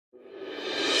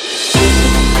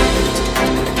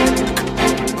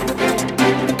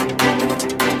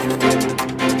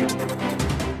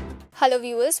Hello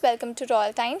viewers, welcome to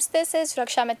Royal Times. This is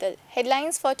Raksha Mittal.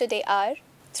 Headlines for today are: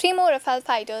 3 more Rafale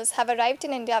fighters have arrived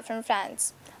in India from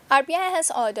France. RBI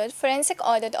has ordered forensic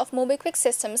audit of MobiKwik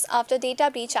systems after data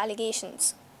breach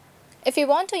allegations. If you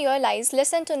want to hear lies,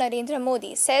 listen to Narendra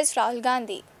Modi, says Rahul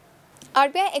Gandhi.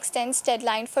 RBI extends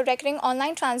deadline for recurring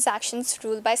online transactions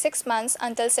rule by 6 months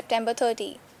until September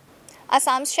 30.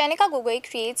 Assam's Shanika Gogoi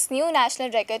creates new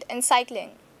national record in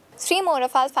cycling. 3 more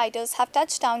Rafale fighters have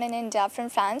touched down in India from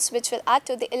France, which will add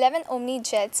to the 11 Omni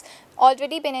jets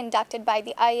already been inducted by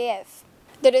the IAF.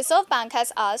 The Reserve Bank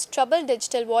has asked troubled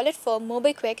digital wallet firm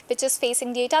MobiKwik, which is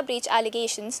facing data breach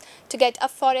allegations, to get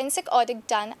a forensic audit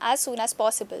done as soon as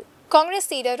possible. Congress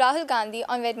leader Rahul Gandhi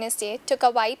on Wednesday took a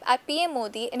wipe at PM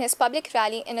Modi in his public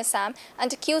rally in Assam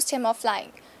and accused him of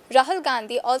lying. Rahul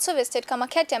Gandhi also visited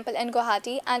Kamakhya temple in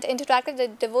Guwahati and interacted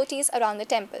with devotees around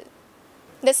the temple.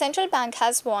 The central bank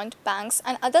has warned banks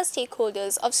and other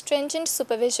stakeholders of stringent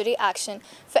supervisory action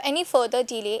for any further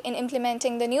delay in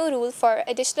implementing the new rule for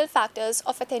additional factors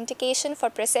of authentication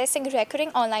for processing recurring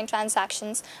online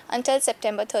transactions until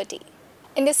September 30.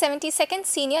 In the 72nd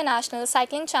Senior National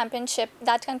Cycling Championship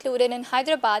that concluded in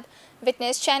Hyderabad,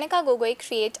 witnessed Shanika Gogoi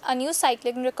create a new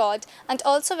cycling record and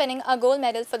also winning a gold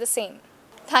medal for the same.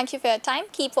 Thank you for your time.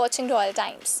 Keep watching Royal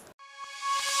Times.